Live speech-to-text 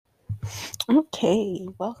Okay,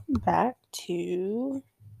 welcome back to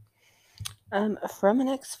From an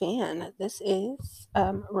Ex Fan. This is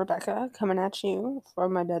Rebecca coming at you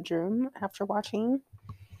from my bedroom after watching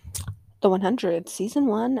The 100, Season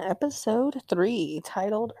 1, Episode 3,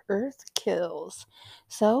 titled Earth Kills.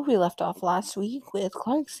 So, we left off last week with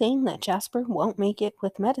Clark saying that Jasper won't make it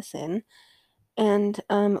with medicine, and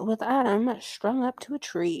with Adam strung up to a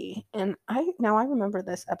tree. And I remember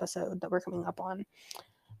this episode that we're coming up on.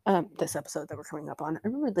 This episode that we're coming up on. I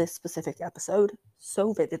remember this specific episode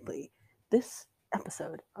so vividly. This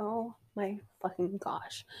episode, oh my fucking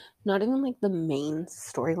gosh. Not even like the main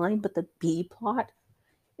storyline, but the B plot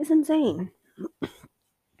is insane.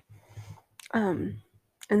 Um,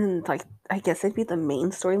 and then like I guess it'd be the main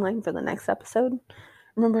storyline for the next episode.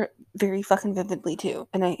 Remember it very fucking vividly too,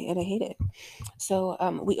 and I hate it. So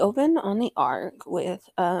we open on the arc with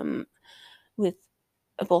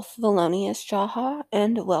both Thelonious Jaha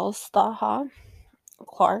and Wells Thaha,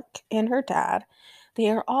 Clark and her dad.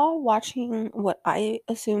 They are all watching what I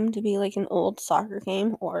assume to be like an old soccer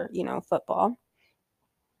game or, football.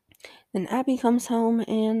 Then Abby comes home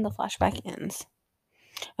and the flashback ends.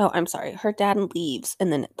 Oh, I'm sorry. Her dad leaves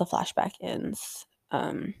and then the flashback ends.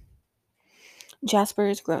 Jasper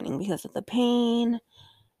is groaning because of the pain,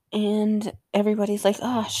 and everybody's like,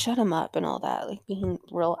 oh, shut him up and all that, like being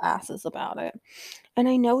real asses about it. And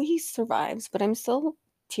I know he survives, but I'm still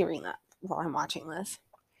tearing up while I'm watching this.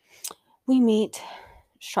 We meet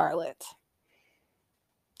Charlotte.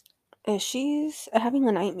 She's having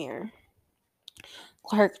a nightmare.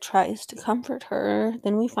 Clark tries to comfort her.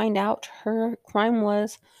 Then we find out her crime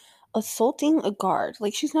was assaulting a guard.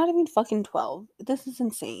 Like, she's not even fucking 12. This is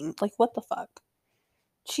insane. Like, what the fuck?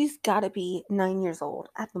 She's gotta be 9 years old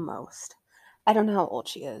at the most. I don't know how old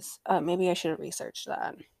she is. Maybe I should have researched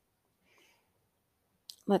that.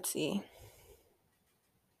 Let's see.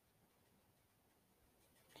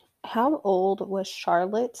 How old was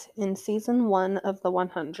Charlotte in season 1 of The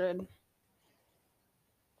 100?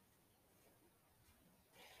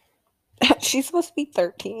 She's supposed to be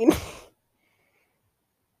 13.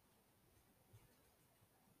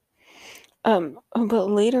 But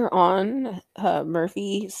later on,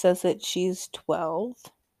 Murphy says that she's 12.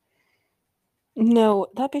 No,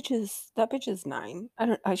 that bitch is 9.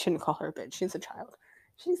 I shouldn't call her a bitch. She's a child.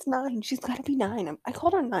 She's 9. She's got to be 9. I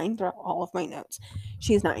called her 9 throughout all of my notes.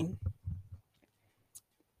 She's 9.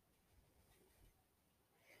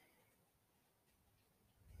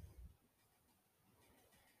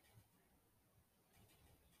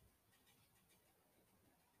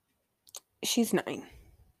 She's 9.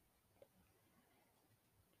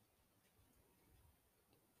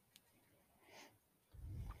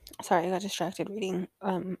 Sorry, I got distracted reading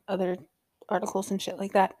other articles and shit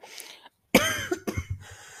like that.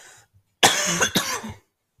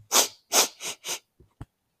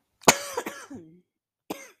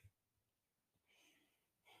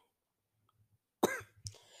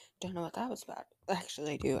 Don't know what that was about.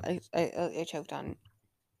 Actually, I do. I choked on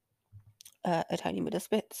a tiny bit of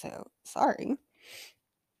spit, so sorry.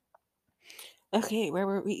 Okay, where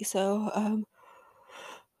were we? So,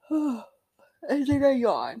 I think I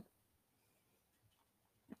yawn.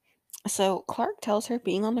 So Clark tells her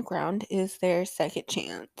being on the ground is their second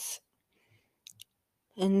chance.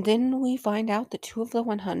 And then we find out that two of the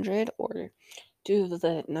 100, or two of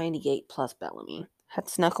the 98 plus Bellamy, had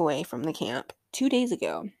snuck away from the camp 2 days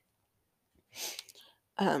ago.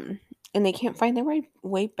 And they can't find their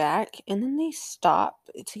way back, and then they stop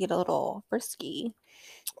to get a little frisky,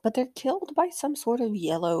 but they're killed by some sort of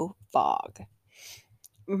yellow fog.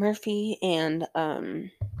 Murphy and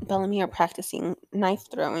Bellamy are practicing knife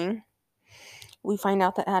throwing. We find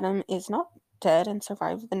out that Adam is not dead and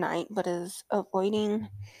survived the night, but is avoiding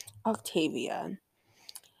Octavia.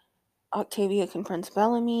 Octavia confronts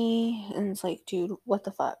Bellamy and is like, dude, what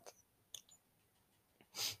the fuck?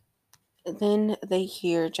 Then they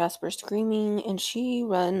hear Jasper screaming and she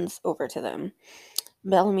runs over to them.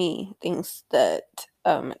 Bellamy thinks that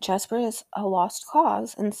Jasper is a lost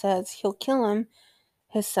cause and says he'll kill him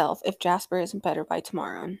himself if Jasper isn't better by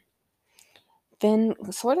tomorrow. Finn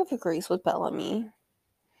sort of agrees with Bellamy.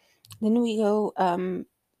 Then we go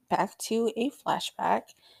back to a flashback.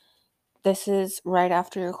 This is right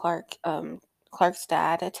after Clark's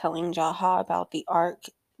dad telling Jaha about the arc,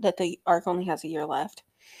 that the arc only has a year left.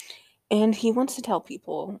 And he wants to tell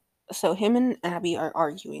people. So him and Abby are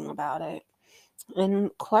arguing about it. And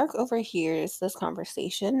Clark overhears this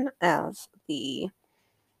conversation as the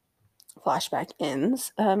flashback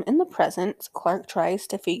ends. In the present, Clark tries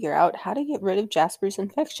to figure out how to get rid of Jasper's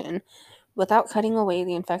infection without cutting away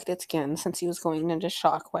the infected skin, since he was going into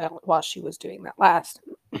shock while she was doing that last.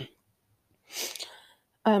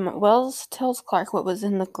 Wells tells Clark what was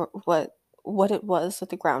in the what it was that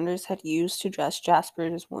the grounders had used to dress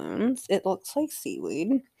Jasper's wounds. It looks like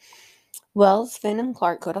seaweed. Wells, Finn, and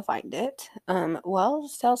Clark go to find it.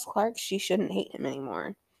 Wells tells Clark she shouldn't hate him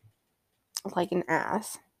anymore, like an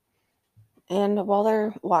ass. And while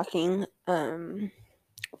they're walking,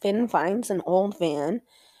 Finn finds an old van,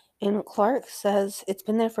 and Clark says it's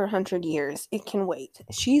been there for 100 years. It can wait.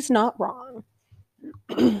 She's not wrong.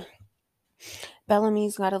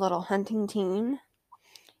 Bellamy's got a little hunting team.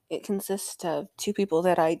 It consists of two people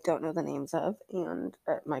that I don't know the names of, and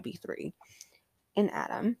it might be three, and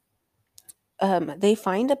Adam. They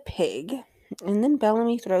find a pig, and then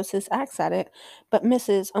Bellamy throws his axe at it, but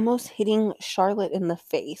misses, almost hitting Charlotte in the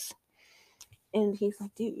face. And he's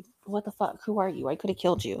like, dude, what the fuck? Who are you? I could have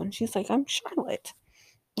killed you. And she's like, I'm Charlotte.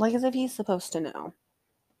 Like as if he's supposed to know.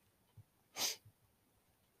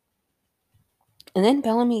 And then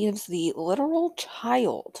Bellamy gives the literal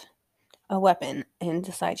child a weapon and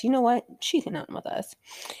decides, you know what? She can hunt with us.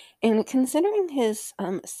 And considering his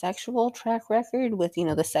sexual track record with, the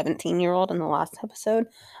 17-year-old in the last episode,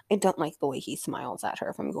 I don't like the way he smiles at her,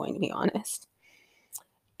 if I'm going to be honest.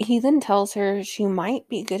 He then tells her she might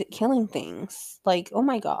be good at killing things. Like, oh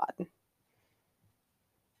my god.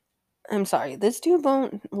 I'm sorry, this dude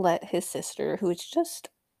won't let his sister, who is just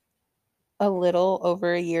a little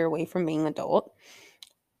over a year away from being adult,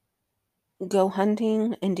 go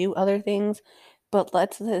hunting and do other things, but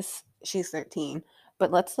she's 13,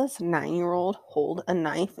 but lets this 9-year-old hold a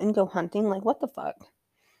knife and go hunting. Like, what the fuck?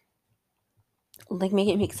 Like, make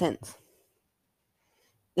it make sense.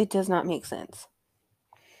 It does not make sense.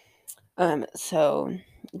 So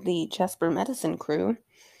the Jesper medicine crew,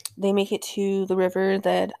 they make it to the river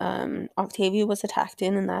that Octavia was attacked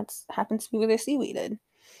in, and that happens to be where the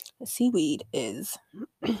seaweed is.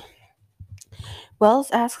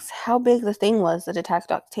 Wells asks how big the thing was that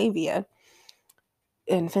attacked Octavia,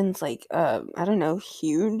 and Finn's like, I don't know,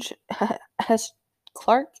 huge. As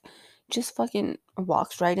Clark just fucking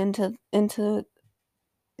walks right into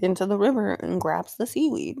the river and grabs the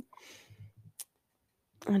seaweed.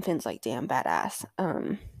 And Finn's like, damn, badass.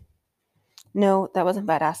 No, that wasn't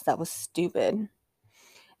badass, that was stupid.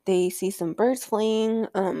 They see some birds fleeing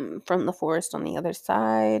from the forest on the other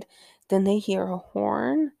side. Then they hear a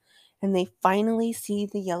horn, and they finally see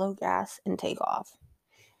the yellow gas and take off.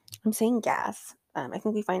 I'm saying gas. I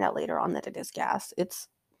think we find out later on that it is gas.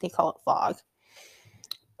 They call it fog.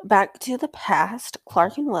 Back to the past,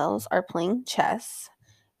 Clark and Wells are playing chess,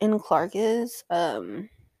 and Clark is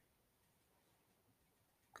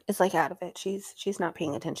like out of it. She's not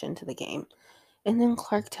paying attention to the game. And then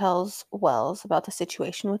Clark tells Wells about the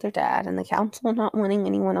situation with her dad and the council not wanting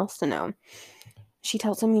anyone else to know. She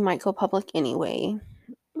tells him he might go public anyway,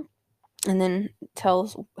 and then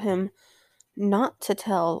tells him not to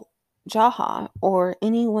tell Jaha or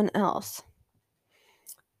anyone else.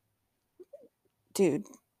 Dude,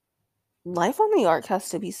 life on the ark has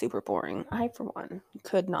to be super boring. I, for one,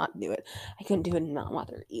 could not do it. I couldn't do it in Mount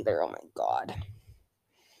Weather either. Oh my god.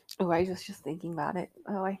 Oh, I was just thinking about it.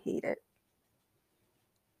 Oh, I hate it.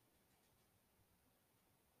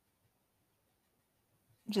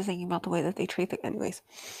 Just thinking about the way that they treat the. Anyways,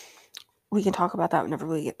 we can talk about that whenever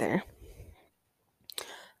we get there.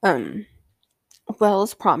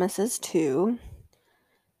 Wells promises to.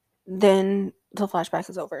 Then the flashback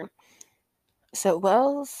is over. So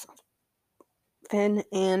Wells, Finn,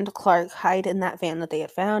 and Clark hide in that van that they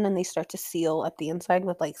had found, and they start to seal up the inside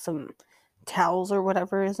with like some towels or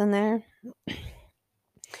whatever is in there.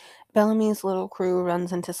 Bellamy's little crew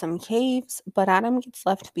runs into some caves, but Adam gets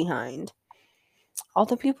left behind. All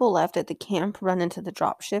the people left at the camp run into the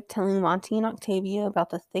dropship, telling Monty and Octavia about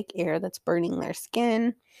the thick air that's burning their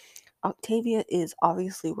skin. Octavia is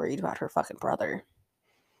obviously worried about her fucking brother.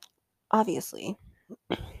 Obviously.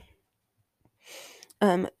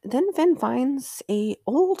 Then Finn finds a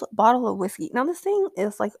old bottle of whiskey. Now this thing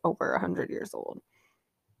is like over 100 years old,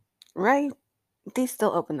 right? They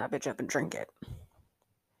still open that bitch up and drink it.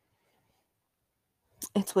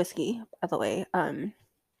 It's whiskey, by the way.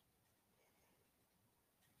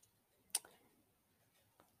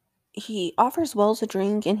 He offers Wells a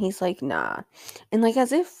drink, and he's like, nah. And like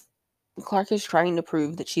as if Clark is trying to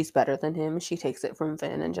prove that she's better than him, she takes it from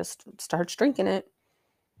Finn and just starts drinking it.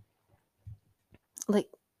 Like,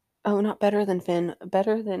 oh, not better than Finn,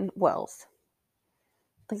 better than Wells.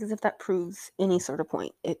 Like as if that proves any sort of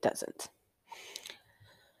point. It doesn't.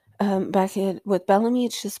 With Bellamy,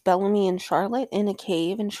 it's just Bellamy and Charlotte in a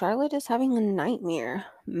cave, and Charlotte is having a nightmare.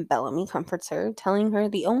 Bellamy comforts her, telling her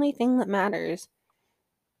the only thing that matters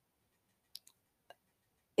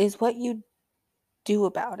is what you do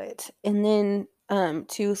about it? And then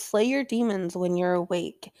to slay your demons when you're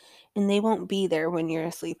awake, and they won't be there when you're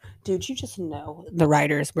asleep. Dude, you just know the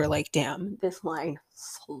writers were like, damn, this line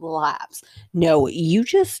slaps. No, you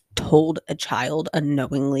just told a child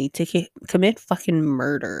unknowingly to commit fucking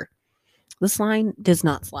murder. This line does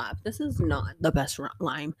not slap. This is not the best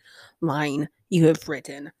line you have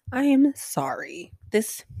written. I am sorry.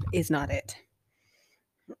 This is not it.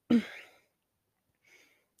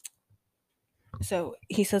 So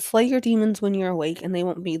he says, slay your demons when you're awake, and they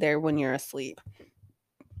won't be there when you're asleep.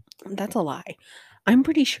 That's a lie. I'm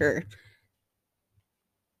pretty sure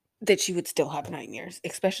that she would still have nightmares,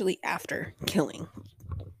 especially after killing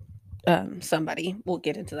somebody. We'll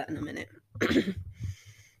get into that in a minute.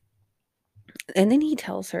 And then he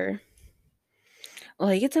tells her,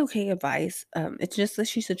 like, it's okay advice. It's just that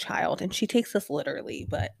she's a child and she takes this literally,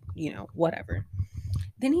 but whatever.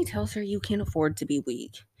 Then he tells her you can't afford to be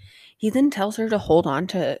weak. He then tells her to hold on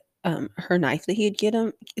to her knife that he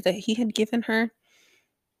had given her.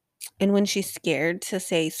 And when she's scared, to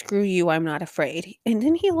say, "Screw you, I'm not afraid." And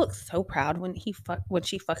then he looks so proud when when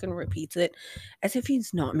she fucking repeats it, as if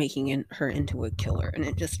he's not making her into a killer. And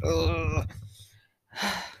it just, ugh.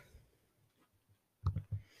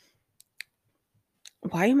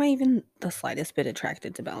 Why am I even the slightest bit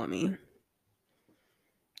attracted to Bellamy?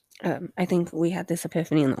 I think we had this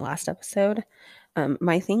epiphany in the last episode.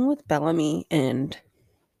 My thing with Bellamy and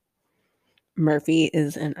Murphy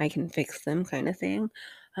is an I can fix them kind of thing.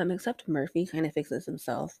 Except Murphy kind of fixes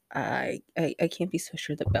himself. I can't be so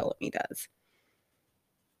sure that Bellamy does.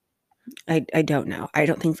 I don't know. I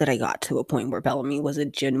don't think that I got to a point where Bellamy was a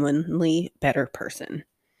genuinely better person.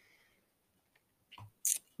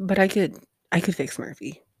 But I could fix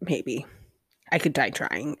Murphy, maybe. I could die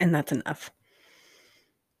trying, and that's enough.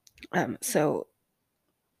 So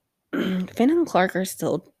Finn and Clark are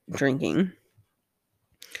still drinking.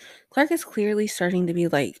 Clark is clearly starting to be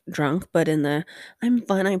like drunk, but in the I'm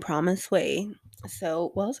fun, I promise way.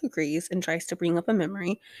 So Wells agrees and tries to bring up a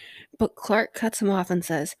memory, but Clark cuts him off and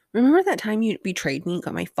says, "Remember that time you betrayed me and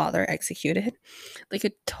got my father executed?" Like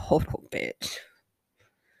a total bitch.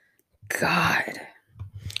 God.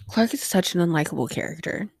 Clark is such an unlikable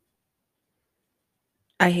character.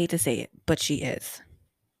 I hate to say it, but she is.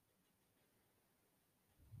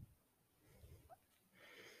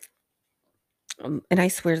 And I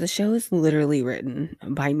swear the show is literally written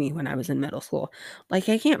by me when I was in middle school. Like,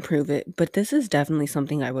 I can't prove it, but this is definitely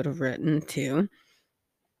something I would have written too.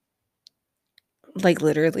 Like,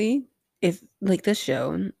 literally, if, like, this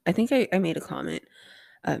show, I think I made a comment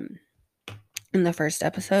um, in the first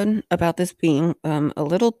episode about this being a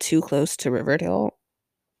little too close to Riverdale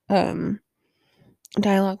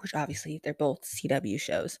dialogue, which obviously they're both CW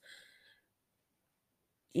shows.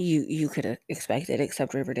 You could have expected,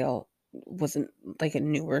 except Riverdale wasn't like a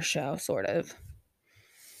newer show, sort of.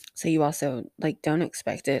 So you also like don't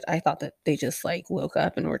expect it. I thought that they just like woke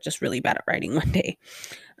up and were just really bad at writing one day.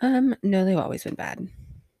 No, they've always been bad.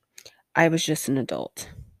 I was just an adult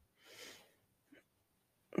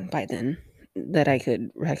by then that I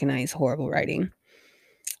could recognize horrible writing.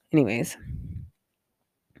 Anyways,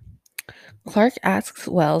 Clark asks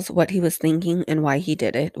Wells what he was thinking and why he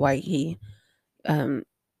did it, why he um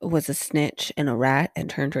was a snitch and a rat and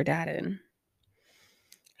turned her dad in.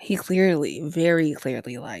 He clearly, very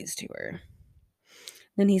clearly lies to her.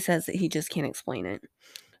 Then he says that he just can't explain it.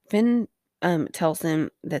 Finn tells him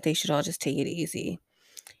that they should all just take it easy.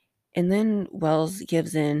 And then Wells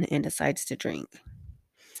gives in and decides to drink.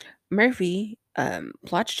 Murphy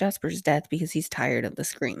plots Jasper's death because he's tired of the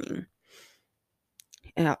screaming.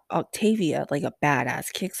 And Octavia, like a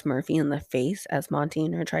badass, kicks Murphy in the face as Monty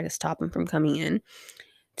and her try to stop him from coming in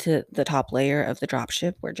to the top layer of the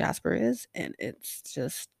dropship where Jasper is. And it's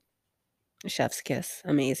just chef's kiss.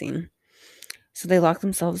 Amazing. So they lock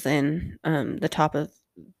themselves in the top of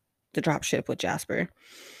the dropship with Jasper.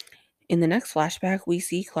 In the next flashback, we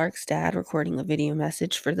see Clark's dad recording a video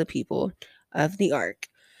message for the people of the Ark.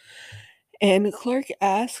 And Clark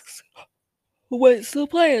asks what's the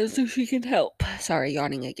plan so she can help. Sorry,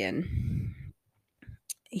 yawning again.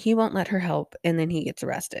 He won't let her help, and then he gets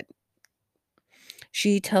arrested.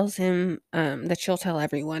 She tells him that she'll tell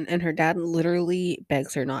everyone, and her dad literally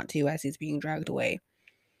begs her not to as he's being dragged away.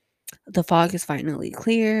 The fog is finally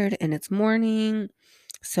cleared, and it's morning.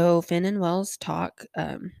 So Finn and Wells talk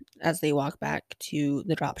as they walk back to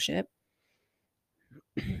the dropship.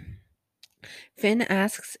 Finn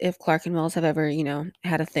asks if Clark and Wells have ever,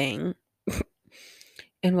 had a thing.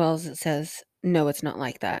 And Wells says, no, it's not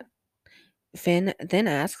like that. Finn then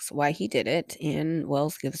asks why he did it, and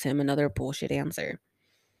Wells gives him another bullshit answer.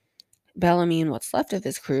 Bellamy and what's left of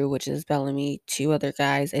his crew, which is Bellamy, two other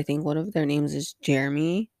guys. I think one of their names is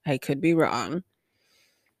Jeremy. I could be wrong.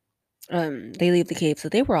 They leave the cave, so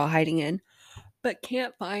they were all hiding in, but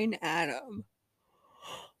can't find Adam.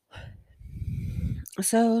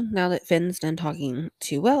 So now that Finn's done talking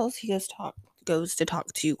to Wells, he goes to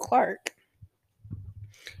talk to Clark.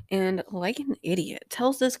 And like an idiot,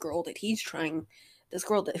 tells this girl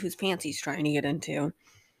whose pants he's trying to get into,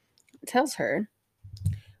 tells her,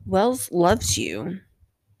 Wells loves you,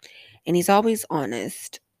 and he's always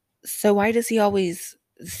honest. So why does he always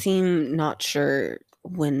seem not sure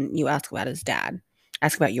when you ask about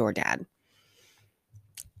ask about your dad?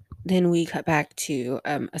 Then we cut back to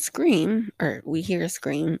a scream, or we hear a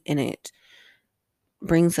scream, and it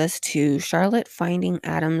brings us to Charlotte finding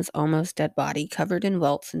Adam's almost dead body covered in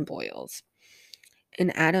welts and boils.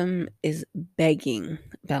 And Adam is begging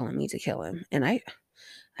Bellamy to kill him. And I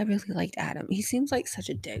really liked Adam. He seems like such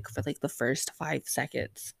a dick for like the first 5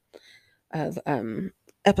 seconds of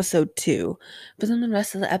episode 2. But then the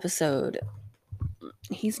rest of the episode,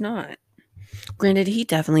 he's not. Granted, he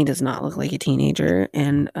definitely does not look like a teenager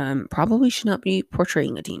and probably should not be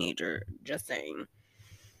portraying a teenager. Just saying.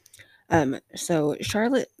 So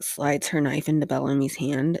Charlotte slides her knife into Bellamy's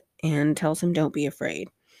hand and tells him, "Don't be afraid."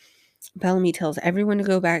 Bellamy tells everyone to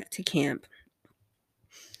go back to camp.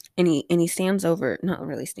 And he stands over, not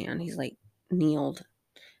really stand, he's like kneeled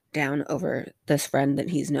down over this friend that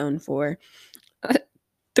he's known for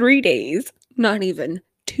 3 days, not even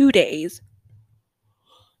 2 days.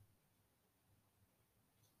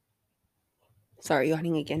 Sorry,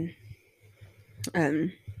 yawning again.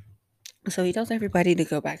 So he tells everybody to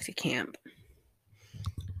go back to camp.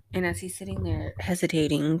 And as he's sitting there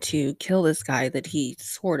hesitating to kill this guy that he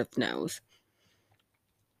sort of knows,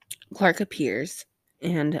 Clark appears,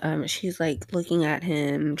 and she's like looking at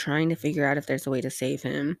him, trying to figure out if there's a way to save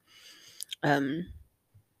him.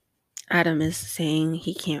 Adam is saying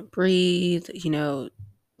he can't breathe, he was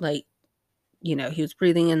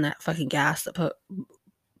breathing in that fucking gas that put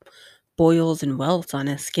boils and welts on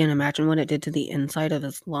his skin. Imagine what it did to the inside of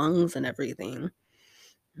his lungs and everything.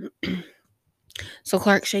 So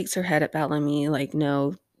Clark shakes her head at Bellamy, like,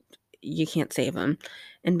 no, you can't save him.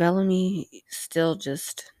 And Bellamy still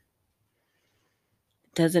just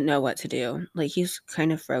doesn't know what to do. Like, he's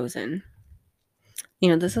kind of frozen.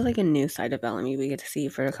 This is like a new side of Bellamy we get to see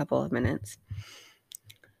for a couple of minutes.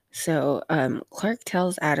 So Clark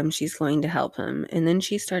tells Adam she's going to help him, and then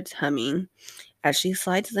she starts humming as she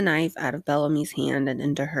slides the knife out of Bellamy's hand and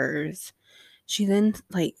into hers. She then,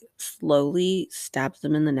 like, slowly stabs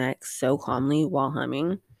him in the neck so calmly while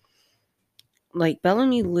humming. Like,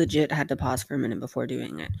 Bellamy legit had to pause for a minute before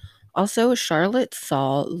doing it. Also, Charlotte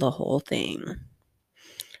saw the whole thing.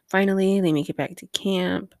 Finally, they make it back to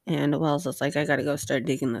camp, and Wells is like, I gotta go start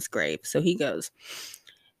digging this grave. So he goes.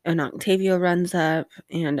 And Octavio runs up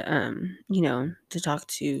and, to talk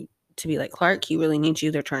to be like, Clark, he really needs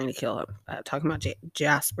you. They're trying to kill him. Talking about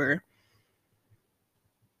Jasper.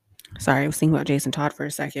 Sorry, I was thinking about Jason Todd for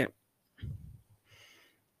a second.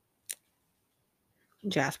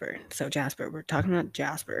 Jasper. So Jasper, we're talking about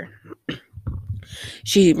Jasper.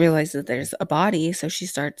 She realizes that there's a body, so she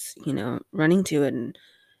starts, running to it,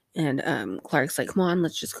 and Clark's like, come on,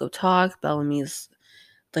 let's just go talk. Bellamy's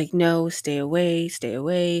like, no, stay away, stay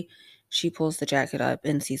away. She pulls the jacket up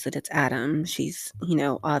and sees that it's Adam. She's,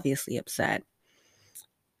 obviously upset.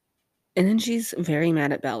 And then she's very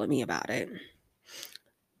mad at Bellamy about it.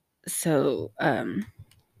 So,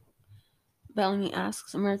 Bellamy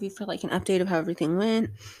asks Murphy for like an update of how everything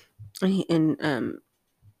went. And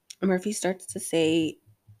Murphy starts to say,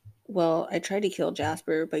 well, I tried to kill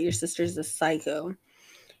Jasper, but your sister's a psycho.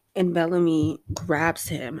 And Bellamy grabs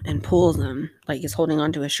him and pulls him, like he's holding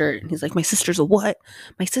onto his shirt. And he's like, my sister's a what?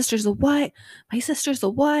 My sister's a what? My sister's a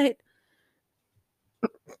what?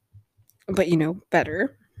 But,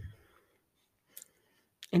 better.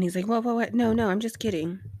 And he's like, what? No, I'm just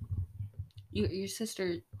kidding. Your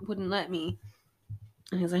sister wouldn't let me.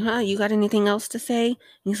 And he's like, you got anything else to say? And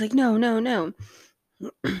he's like, no.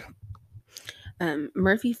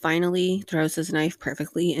 Murphy finally throws his knife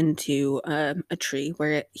perfectly into a tree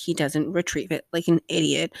where he doesn't retrieve it like an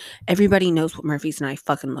idiot. Everybody knows what Murphy's knife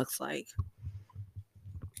fucking looks like.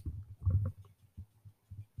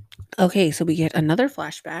 Okay, so we get another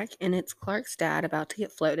flashback, and it's Clark's dad about to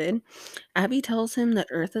get floated. Abby tells him that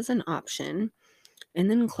Earth is an option, and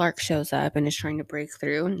then Clark shows up and is trying to break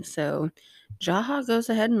through, and so Jaha goes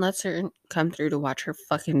ahead and lets her come through to watch her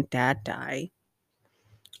fucking dad die.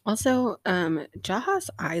 Also, Jaha's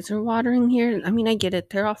eyes are watering here. I mean, I get it.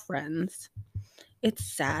 They're all friends. It's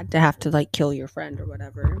sad to have to, like, kill your friend or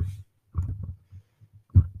whatever.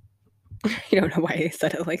 I don't know why I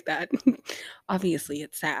said it like that. Obviously,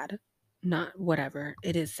 it's sad. Not whatever.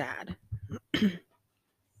 It is sad.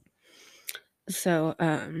 So,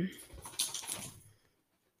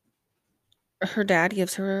 her dad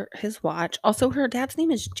gives her his watch. Also, her dad's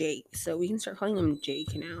name is Jake, so we can start calling him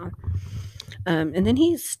Jake now. And then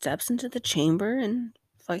he steps into the chamber and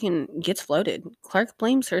fucking gets floated. Clark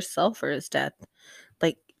blames herself for his death.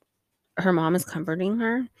 Like, her mom is comforting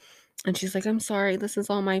her, and she's like, I'm sorry, this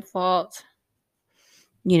is all my fault.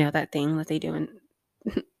 You know, that thing that they do in.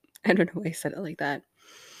 I don't know why I said it like that.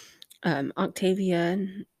 Octavia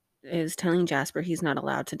is telling Jasper he's not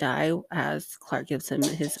allowed to die as Clark gives him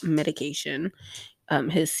his medication,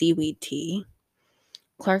 his seaweed tea.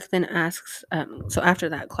 Clark then asks, so after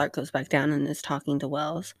that, Clark goes back down and is talking to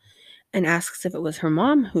Wells and asks if it was her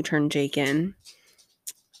mom who turned Jake in.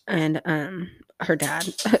 And her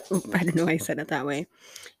dad, I don't know why I said it that way.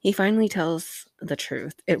 He finally tells the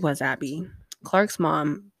truth. It was Abby. Clark's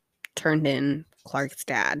mom turned in Clark's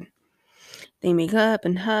dad. They make up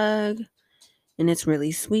and hug, and it's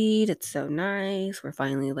really sweet. It's so nice. We're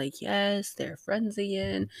finally like, yes, they're friends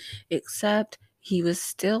again. Except he was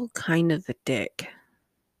still kind of a dick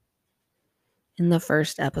in the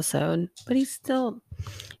first episode, but it's still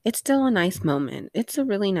a nice moment. It's a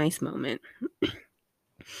really nice moment.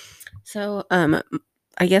 So,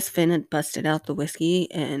 I guess Finn had busted out the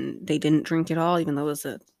whiskey and they didn't drink it all, even though it was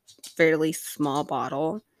a fairly small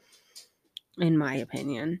bottle, in my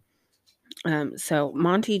opinion. So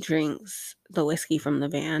Monty drinks the whiskey from the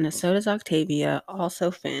van, so does Octavia, also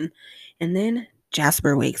Finn, and then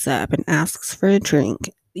Jasper wakes up and asks for a drink.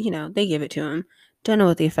 You know, they give it to him. Don't know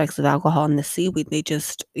what the effects of alcohol in the seaweed they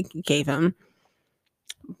just gave him,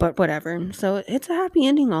 but whatever. So it's a happy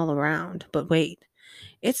ending all around. But wait,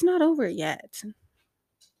 it's not over yet.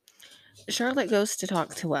 Charlotte goes to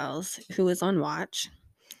talk to Wells, who is on watch.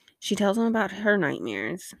 She tells him about her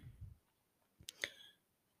nightmares.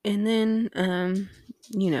 And then,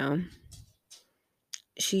 you know,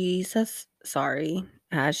 she says sorry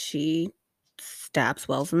as she stabs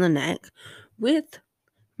Wells in the neck with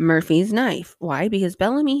Murphy's knife. Why? Because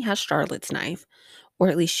Bellamy has Charlotte's knife, or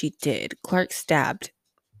at least she did. Clark stabbed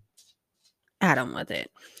Adam with it.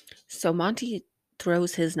 So Monty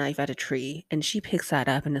throws his knife at a tree and she picks that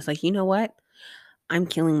up and is like, you know what? I'm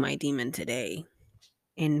killing my demon today.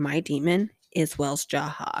 And my demon is Wells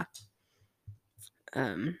Jaha.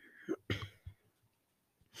 Um,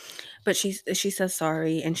 but she says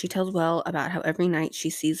sorry and she tells Well about how every night she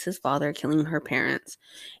sees his father killing her parents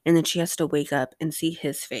and then she has to wake up and see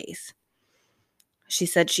his face. She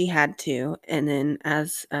said she had to, and then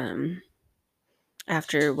as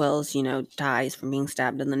after Wells, dies from being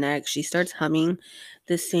stabbed in the neck, she starts humming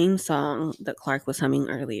the same song that Clark was humming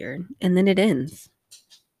earlier, and then it ends.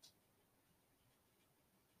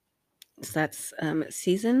 So that's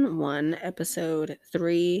season 1, episode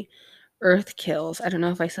 3, Earth Kills. I don't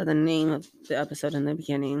know if I said the name of the episode in the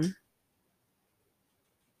beginning.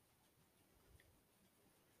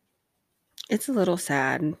 It's a little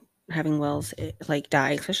sad having Wells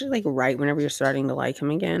die, especially right whenever you're starting to like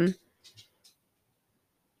him again.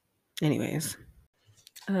 Anyways.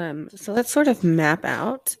 So let's sort of map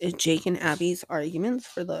out Jake and Abby's arguments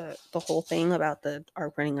for the whole thing about the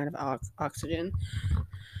arc running out of oxygen.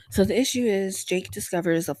 So the issue is Jake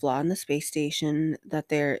discovers a flaw in the space station, that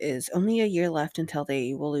there is only a year left until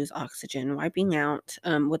they will lose oxygen, wiping out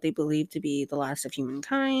what they believe to be the last of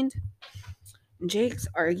humankind. Jake's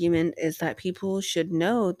argument is that people should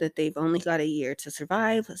know that they've only got a year to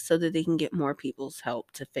survive so that they can get more people's help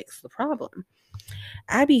to fix the problem.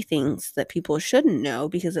 Abby thinks that people shouldn't know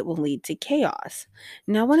because it will lead to chaos.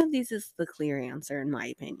 Now, one of these is the clear answer, in my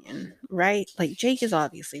opinion, right? Like, Jake is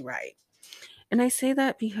obviously right. And I say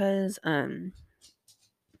that because, in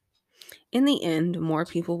the end, more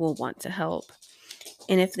people will want to help.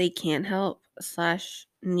 And if they can't help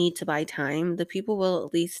 / need to buy time, the people will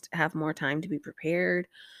at least have more time to be prepared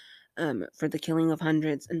for the killing of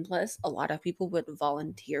hundreds. And plus, a lot of people would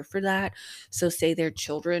volunteer for that. So, say their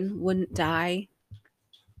children wouldn't die.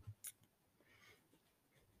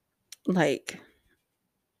 Right.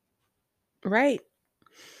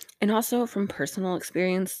 And also from personal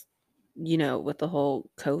experience, with the whole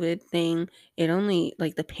COVID thing, it only,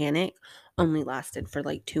 the panic only lasted for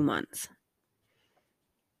 2 months.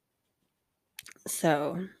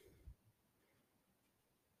 So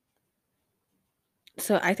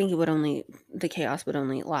I think the chaos would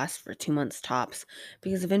only last for 2 months tops,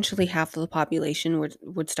 because eventually half of the population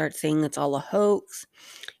would start saying it's all a hoax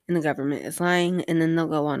and the government is lying, and then they'll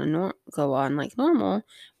go on like normal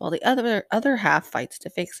while the other half fights to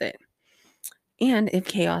fix it. And if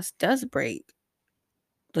chaos does break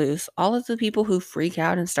loose, all of the people who freak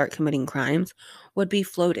out and start committing crimes would be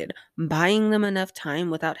floated, buying them enough time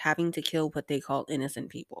without having to kill what they call innocent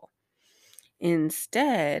people.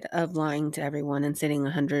 Instead of lying to everyone and sending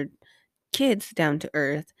 100 kids down to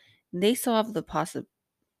earth, they still have the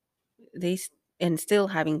they s- and still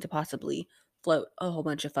having to possibly float a whole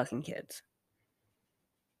bunch of fucking kids.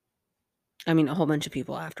 I mean, a whole bunch of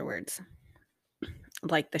people afterwards,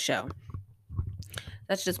 like the show.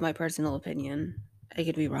 That's just my personal opinion. I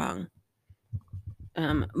could be wrong,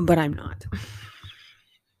 but I'm not,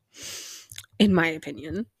 in my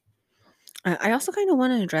opinion. I also kind of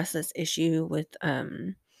want to address this issue with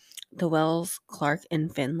the Wells, Clark,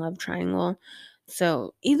 and Finn love triangle.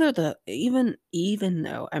 So even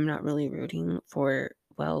though I'm not really rooting for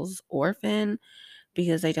Wells or Finn,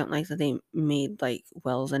 because I don't like that they made like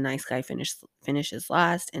Wells a nice guy finishes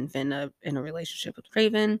last and Finn in a relationship with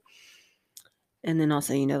Raven, and then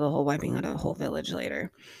also the whole wiping out a whole village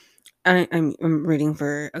later. I'm rooting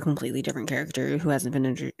for a completely different character who hasn't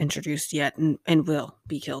been introduced yet and will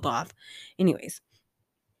be killed off. Anyways,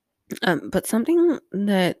 but something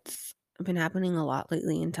that's been happening a lot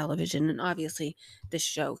lately in television, and obviously this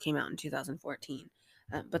show came out in 2014,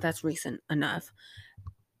 but that's recent enough.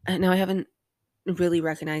 Now I haven't really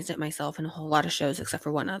recognized it myself in a whole lot of shows except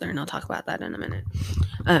for one other, and I'll talk about that in a minute.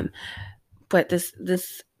 Um, but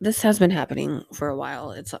this has been happening for a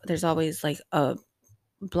while. There's always like a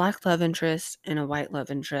black love interest and a white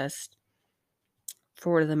love interest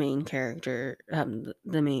for the main character,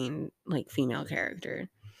 the main like female character,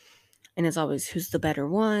 and it's always who's the better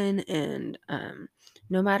one, and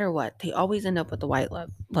no matter what, they always end up with the white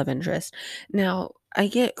love interest. Now I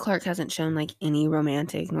get Clark hasn't shown like any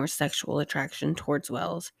romantic nor sexual attraction towards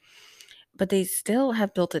Wells, but they still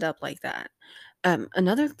have built it up like that.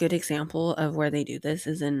 Another good example of where they do this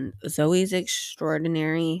is in Zoe's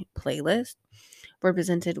Extraordinary Playlist. We're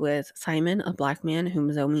presented with Simon, a black man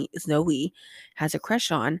whom Zoe has a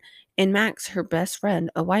crush on, and Max, her best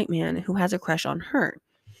friend, a white man who has a crush on her.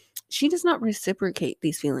 She does not reciprocate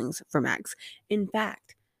these feelings for Max. In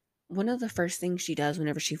fact, one of the first things she does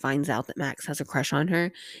whenever she finds out that Max has a crush on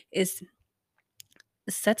her is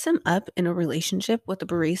sets him up in a relationship with a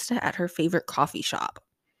barista at her favorite coffee shop.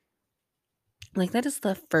 Like, that is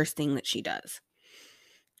the first thing that she does.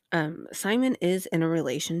 Simon is in a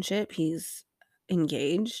relationship. He's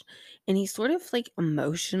engaged, and he sort of like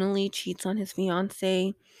emotionally cheats on his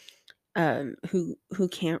fiance, who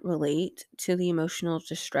can't relate to the emotional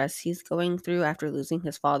distress he's going through after losing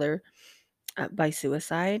his father by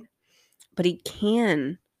suicide, but he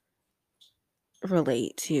can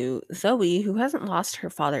relate to Zoe, who hasn't lost her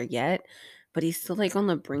father yet, but he's still like on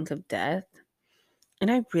the brink of death.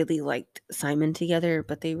 And I really liked Simon together,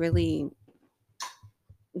 but they really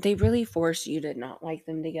force you to not like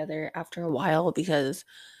them together after a while, because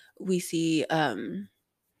we see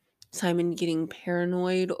Simon getting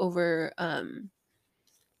paranoid over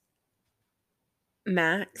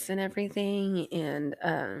Max and everything, and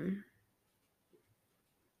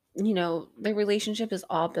their relationship is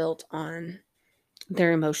all built on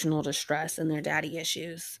their emotional distress and their daddy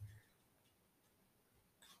issues,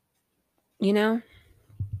 you know?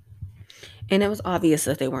 And it was obvious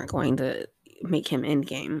that they weren't going to make him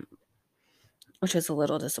endgame, which is a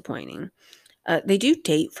little disappointing. They do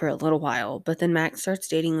date for a little while, but then Max starts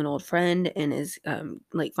dating an old friend and is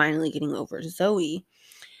like finally getting over Zoe.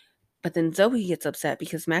 But then Zoe gets upset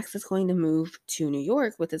because Max is going to move to New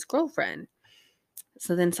York with his girlfriend.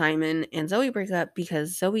 So then Simon and Zoe break up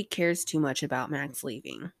because Zoe cares too much about Max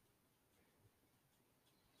leaving.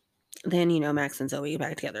 Then, Max and Zoe get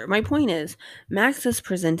back together. My point is, Max is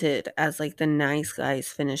presented as like the nice guys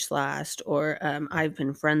finish last, or I've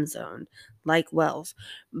been friend zoned, like Wells.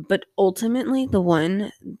 But ultimately,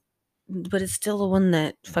 but it's still the one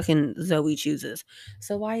that fucking Zoe chooses.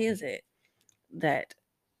 So why is it that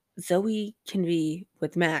Zoe can be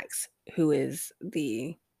with Max, who is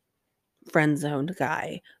the friend zoned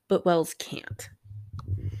guy, but Wells can't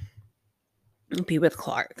be with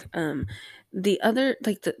Clark? The other,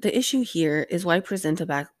 like, the issue here is, why present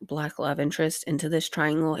a black love interest into this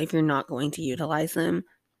triangle if you're not going to utilize them?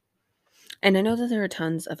 And I know that there are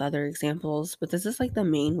tons of other examples, but this is like the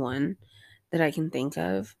main one that I can think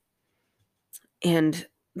of. And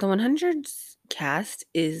the 100's cast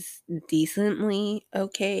is decently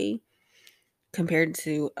okay compared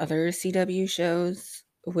to other CW shows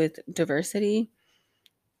with diversity.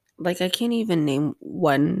 Like, I can't even name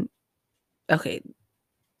one. Okay,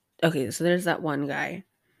 okay, so there's that one guy.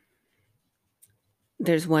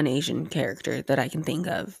 There's one Asian character that I can think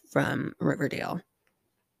of from Riverdale.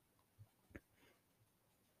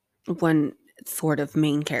 One sort of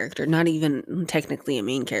main character. Not even technically a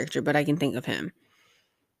main character, but I can think of him.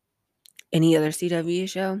 Any other CW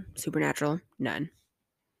show? Supernatural? None.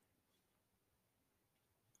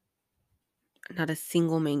 Not a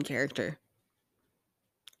single main character.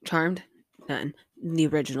 Charmed? None. The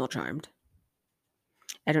original Charmed.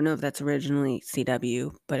 I don't know if that's originally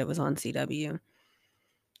CW, but it was on CW.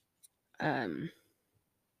 I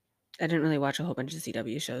didn't really watch a whole bunch of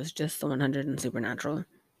CW shows, just the 100 and Supernatural.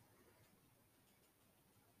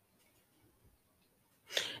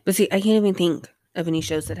 But see, I can't even think of any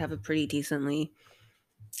shows that have a pretty decently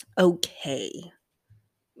okay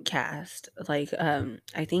cast. Like,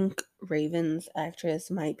 I think Raven's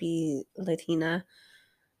actress might be Latina.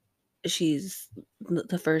 She's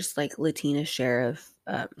the first like Latina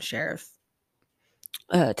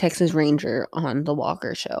Texas Ranger on the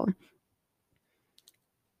Walker show.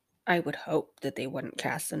 I would hope that they wouldn't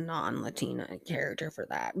cast a non-Latina character for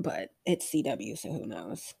that, but it's CW, so who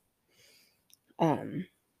knows?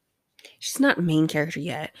 She's not a main character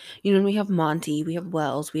yet. You know, we have Monty, we have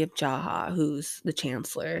Wells, we have Jaha, who's the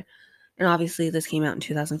chancellor. And obviously this came out in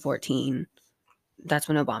 2014. That's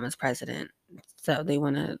when Obama's president. So they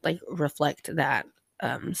want to like reflect that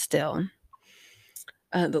still.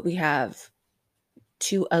 But we have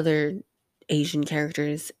two other Asian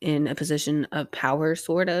characters in a position of power,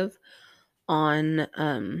 sort of, on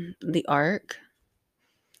the arc.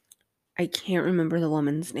 I can't remember the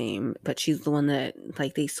woman's name, but she's the one that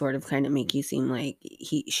like they sort of kind of make you seem like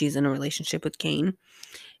she's in a relationship with Kane.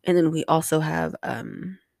 And then we also have we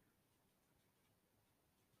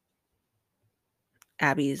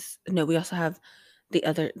also have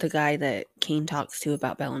the guy that Kane talks to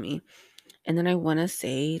about Bellamy. And then I want to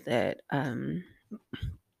say that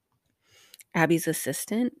Abby's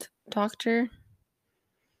assistant doctor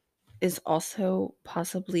is also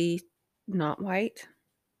possibly not white.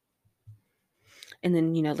 And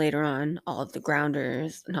then, you know, later on, not all of the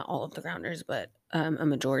grounders, but a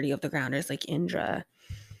majority of the grounders, like Indra,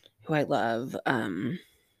 who I love.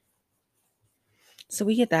 So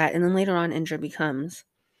we get that. And then later on, Indra becomes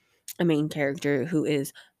a main character who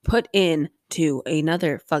is put into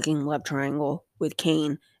another fucking love triangle with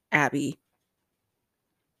Kane, Abby,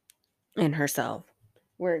 and herself.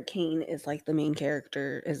 Where Kane is like the main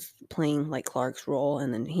character, is playing like Clark's role,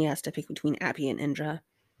 and then he has to pick between Abby and Indra.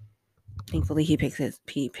 Thankfully,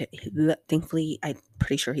 thankfully, I'm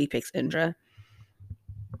pretty sure he picks Indra.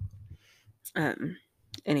 Um,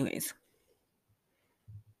 anyways,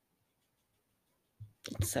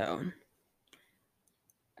 so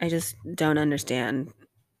I just don't understand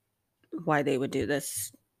why they would do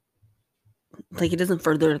this. Like, it doesn't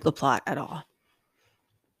further the plot at all.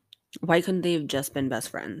 Why couldn't they have just been best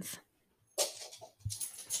friends?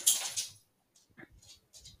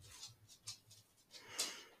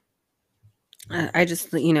 I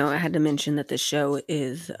just, you know, I had to mention that the show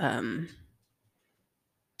is a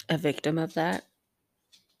victim of that.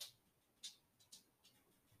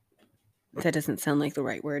 That doesn't sound like the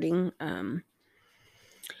right wording.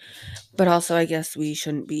 But also, I guess we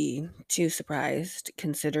shouldn't be too surprised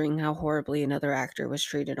considering how horribly another actor was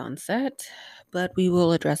treated on set. But we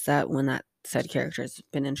will address that when that said character has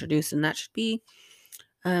been introduced, and that should be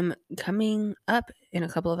coming up in a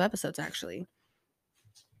couple of episodes, actually.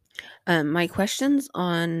 My questions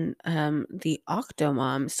on the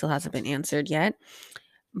Octomom still hasn't been answered yet,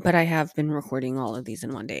 but I have been recording all of these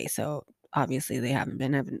in one day, so obviously they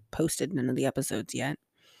haven't posted none of the episodes yet.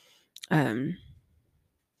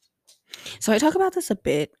 So I talk about this a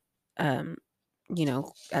bit, you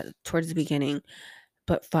know, towards the beginning,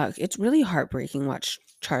 but fuck, it's really heartbreaking watch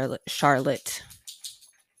Charlotte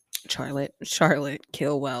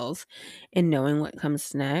kill Wells and knowing what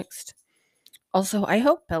comes next. Also, I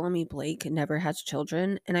hope Bellamy Blake never has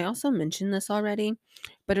children, and I also mentioned this already,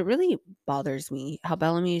 but it really bothers me how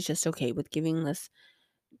Bellamy is just okay with giving this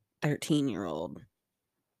 13-year-old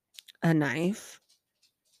a knife.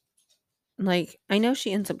 Like, I know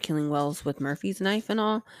she ends up killing Wells with Murphy's knife and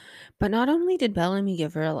all, but not only did Bellamy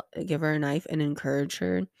give her a knife and encourage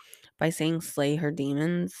her by saying slay her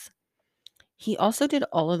demons, he also did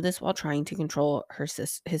all of this while trying to control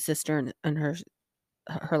his sister and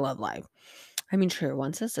her love life. I mean, sure,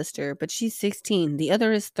 one's a sister, but she's 16. The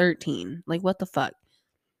other is 13. Like, what the fuck?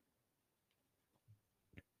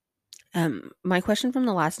 My question from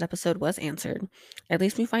the last episode was answered. At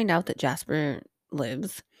least we find out that Jasper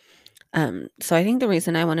lives. So I think the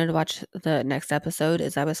reason I wanted to watch the next episode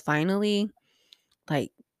is I was finally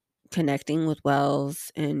like connecting with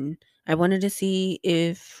Wells, and I wanted to see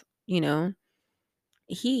if, you know,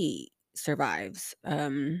 he survives.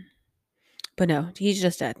 But But no, he's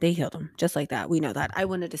just dead. They killed him just like that. We know that. I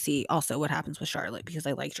wanted to see also what happens with Charlotte because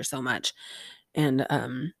I liked her so much. And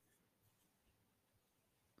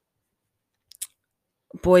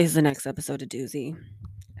boy, is the next episode a doozy.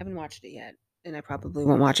 I haven't watched it yet, and I probably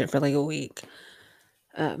won't watch it for like a week.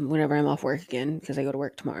 Whenever I'm off work again because I go to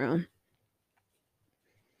work tomorrow.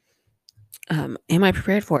 Am I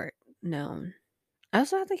prepared for it? No. I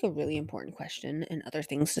also had like a really important question and other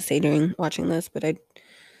things to say during watching this, but I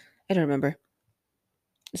don't remember.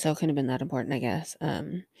 So it couldn't have been that important, I guess.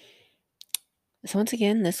 So once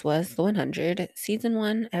again, this was the 100, season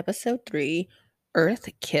 1, episode 3, Earth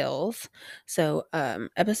Kills. So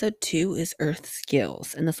episode 2 is Earth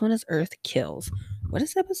Skills, and this one is Earth Kills. What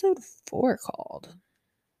is episode 4 called?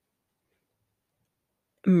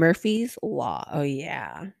 Murphy's Law. Oh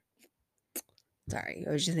yeah. Sorry,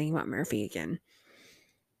 I was just thinking about Murphy again.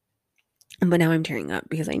 But now I'm tearing up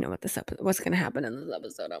because I know what what's going to happen in this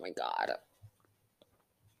episode. Oh my god.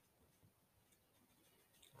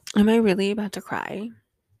 Am I really about to cry?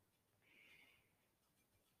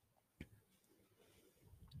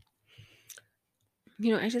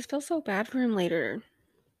 I just feel so bad for him later.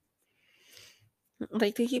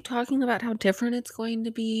 Like, they keep talking about how different it's going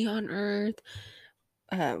to be on Earth.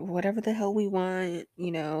 Whatever the hell we want,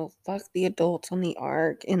 fuck the adults on the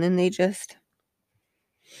ark. And then they just.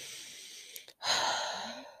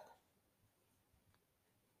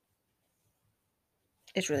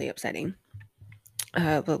 It's really upsetting.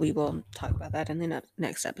 But we will talk about that in the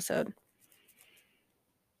next episode.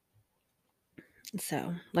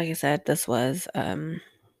 So, like I said, this was the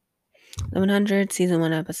 100, season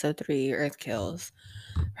 1, episode 3, Earth Kills.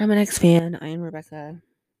 From an ex-fan, I am Rebecca.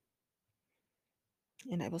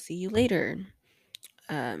 And I will see you later.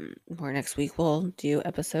 For next week, we'll do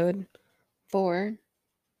episode 4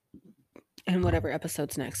 and whatever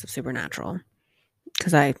episode's next of Supernatural.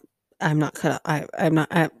 Because I'm not cut. I'm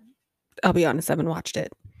not. I'll be honest. I haven't watched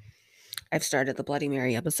it. I've started the Bloody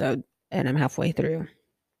Mary episode, and I'm halfway through.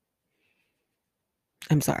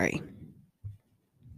 I'm sorry.